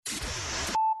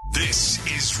This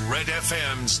is Red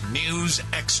FM's News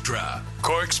Extra,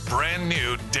 Cork's brand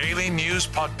new daily news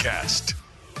podcast.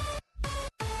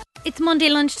 It's Monday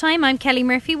lunchtime. I'm Kelly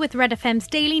Murphy with Red FM's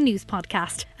daily news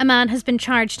podcast. A man has been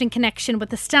charged in connection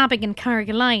with the stabbing in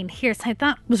Carrigaline. Here's how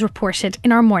that was reported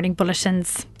in our morning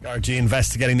bulletins. RG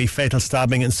investigating the fatal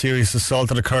stabbing and serious assault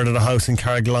that occurred at a house in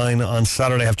Carrigaline on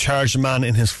Saturday have charged a man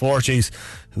in his 40s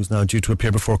who's now due to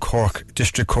appear before Cork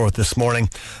District Court this morning.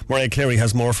 Maria Cleary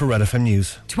has more for Red FM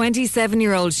News.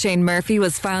 27-year-old Shane Murphy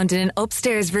was found in an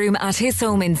upstairs room at his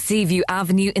home in Seaview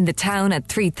Avenue in the town at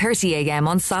 3:30am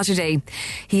on Saturday.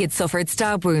 He had suffered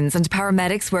stab wounds and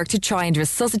paramedics worked to try and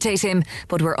resuscitate him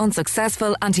but were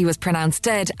unsuccessful and he was pronounced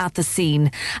dead at the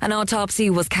scene. An autopsy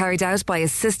was carried out by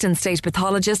Assistant State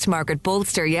Pathologist Margaret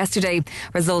Bolster yesterday.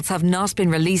 Results have not been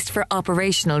released for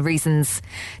operational reasons.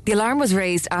 The alarm was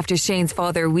raised after Shane's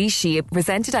father Wishi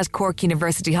presented at Cork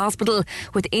University Hospital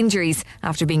with injuries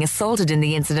after being assaulted in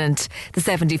the incident. The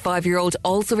 75-year-old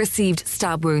also received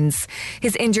stab wounds.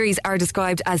 His injuries are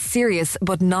described as serious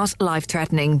but not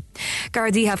life-threatening.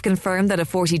 Gardaí have confirmed that a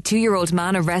 42-year-old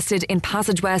man arrested in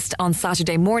Passage West on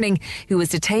Saturday morning, who was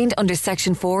detained under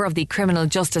Section 4 of the Criminal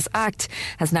Justice Act,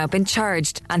 has now been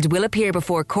charged and will appear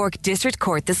before Cork District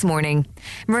Court this morning.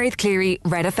 Maria Cleary,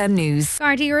 Red FM News.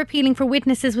 Gardaí are appealing for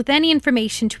witnesses with any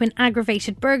information to an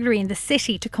aggravated burglary in the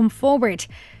city to come forward.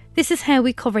 This is how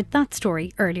we covered that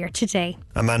story earlier today.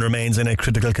 A man remains in a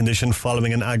critical condition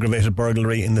following an aggravated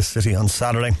burglary in the city on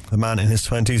Saturday. The man in his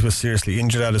 20s was seriously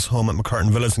injured at his home at McCurtain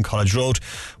Villas in College Road,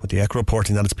 with the Echo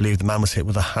reporting that it's believed the man was hit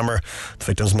with a hammer. The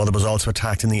victim's mother was also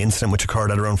attacked in the incident, which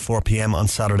occurred at around 4pm on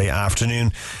Saturday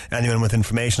afternoon. Anyone with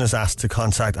information is asked to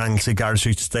contact Anglesey Garda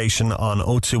Street Station on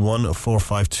 021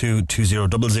 452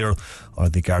 2000 or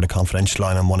the Garda Confidential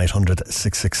line on 1800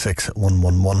 666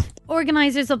 111.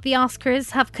 Organisers of the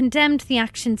Oscars have condemned the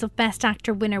actions of Best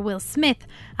Actor winner Will Smith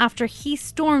after he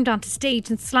stormed onto stage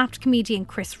and slapped comedian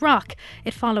Chris Rock.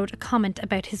 It followed a comment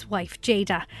about his wife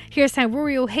Jada. Here's how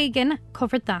Rory O'Hagan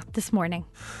covered that this morning.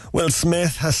 Will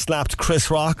Smith has slapped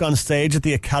Chris Rock on stage at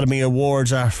the Academy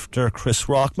Awards after Chris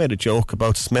Rock made a joke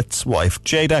about Smith's wife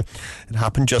Jada. It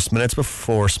happened just minutes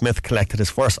before Smith collected his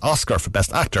first Oscar for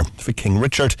Best Actor for King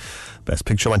Richard. Best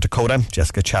Picture went to Coda.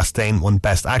 Jessica Chastain won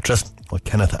Best Actress, while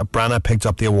Kenneth Branagh picked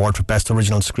up the award for Best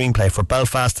Original Screenplay for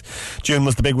Belfast. June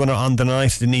was the big winner on the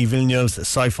night. Denis Villeneuve's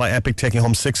sci-fi epic taking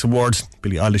home 6 awards.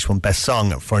 Billie Eilish won Best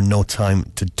Song for No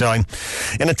Time to Die.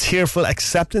 In a tearful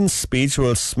acceptance speech,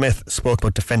 Will Smith spoke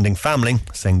about defending family,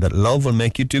 saying that love will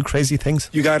make you do crazy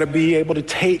things. You got to be able to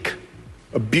take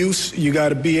abuse. You got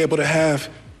to be able to have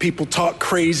people talk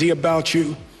crazy about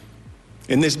you.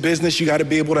 In this business, you got to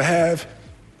be able to have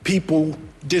people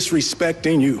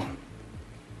disrespecting you.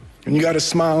 And you got to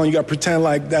smile and you got to pretend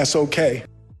like that's okay.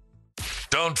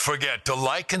 Don't forget to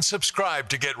like and subscribe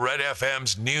to get Red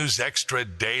FM's News Extra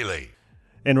daily.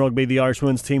 In rugby, the Irish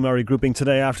women's team are regrouping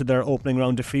today after their opening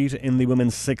round defeat in the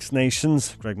Women's Six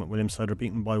Nations. Greg McWilliam's side are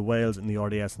beaten by Wales in the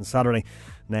RDS on Saturday.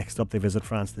 Next up, they visit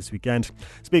France this weekend.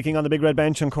 Speaking on the Big Red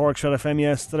Bench on Cork's Red FM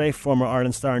yesterday, former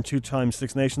Ireland star and 2-time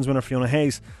Six Nations winner Fiona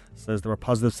Hayes says there were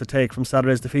positives to take from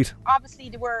Saturday's defeat. Obviously,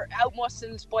 they were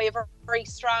outmuscled by a very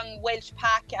strong Welsh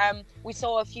pack. We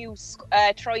saw a few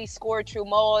tries scored through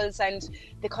mauls, and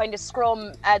the kind of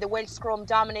scrum, the Welsh scrum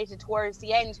dominated towards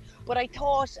the end. But I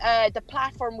thought the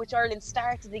platform which Ireland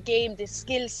started the game, the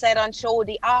skill set on show,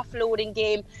 the offloading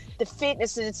game, the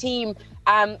fitness of the team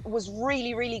was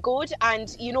really, really good.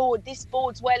 And, you know, this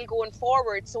bodes well going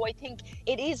forward. So I think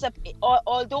it is,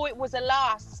 although it was a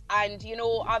loss, and, you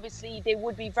know, obviously they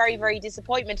would be very, very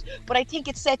disappointment. But I think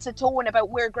it sets a tone about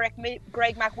where Greg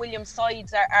McWilliam's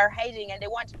sides are heading, and they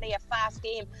want to play a fast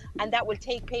game, and that will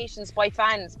take patience by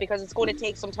fans because it's going to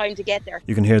take some time to get there.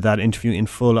 You can hear that interview in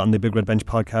full on the Big Red Bench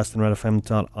podcast on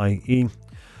redfm.ie.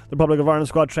 The Republic of Ireland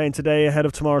squad trained today ahead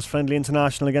of tomorrow's friendly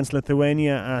international against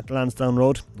Lithuania at Lansdowne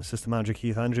Road. Assistant manager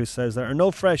Keith Andrews says there are no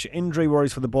fresh injury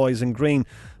worries for the boys in green,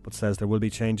 but says there will be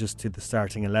changes to the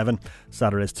starting 11.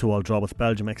 Saturday's 2-2 draw with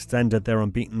Belgium extended their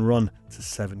unbeaten run to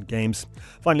 7 games.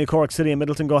 Finally, Cork City and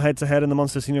Middleton go head-to-head in the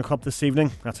Munster Senior Cup this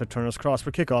evening. That's at Turner's Cross,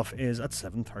 where kick-off is at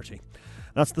 7:30.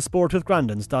 That's the sport with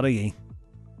Grandins.ie.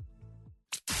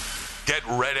 Get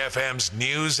Red FM's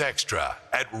News Extra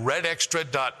at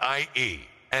redextra.ie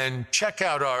and check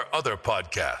out our other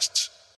podcasts.